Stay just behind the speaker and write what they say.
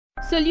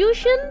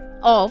Solution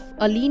of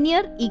a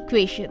linear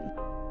equation.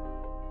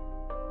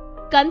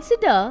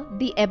 Consider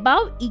the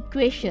above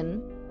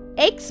equation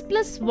x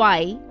plus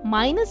y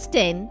minus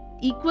 10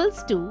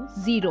 equals to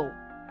 0.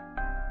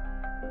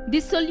 The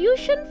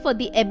solution for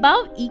the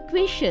above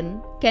equation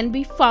can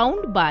be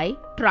found by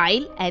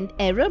trial and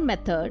error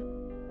method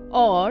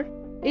or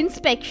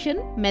inspection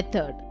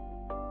method.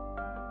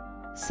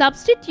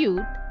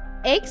 Substitute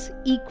x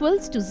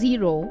equals to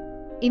 0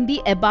 in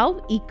the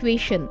above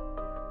equation.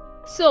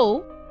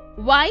 So,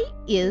 y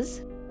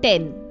is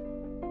 10.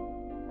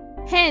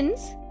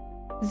 Hence,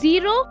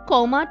 0,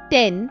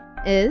 10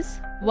 is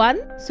one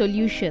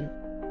solution.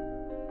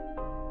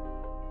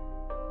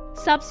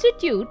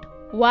 Substitute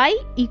y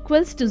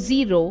equals to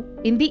 0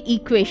 in the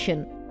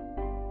equation.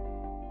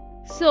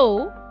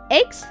 So,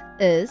 x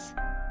is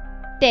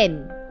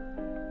 10.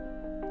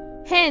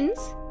 Hence,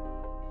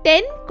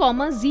 10,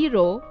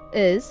 0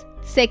 is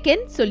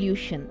second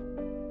solution.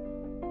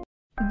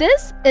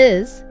 This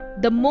is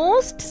the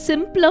most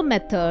simpler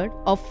method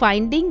of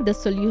finding the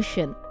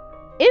solution.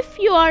 If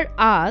you are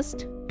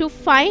asked to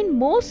find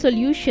more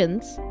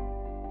solutions,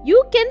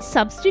 you can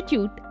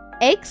substitute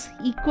x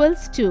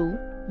equals to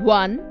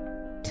 1,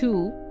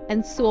 2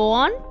 and so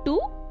on to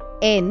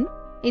n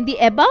in the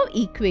above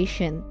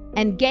equation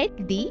and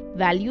get the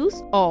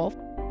values of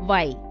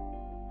y.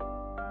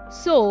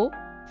 So,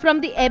 from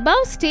the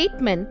above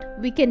statement,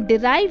 we can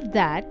derive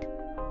that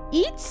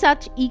each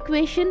such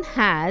equation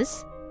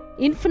has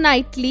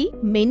infinitely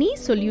many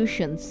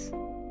solutions.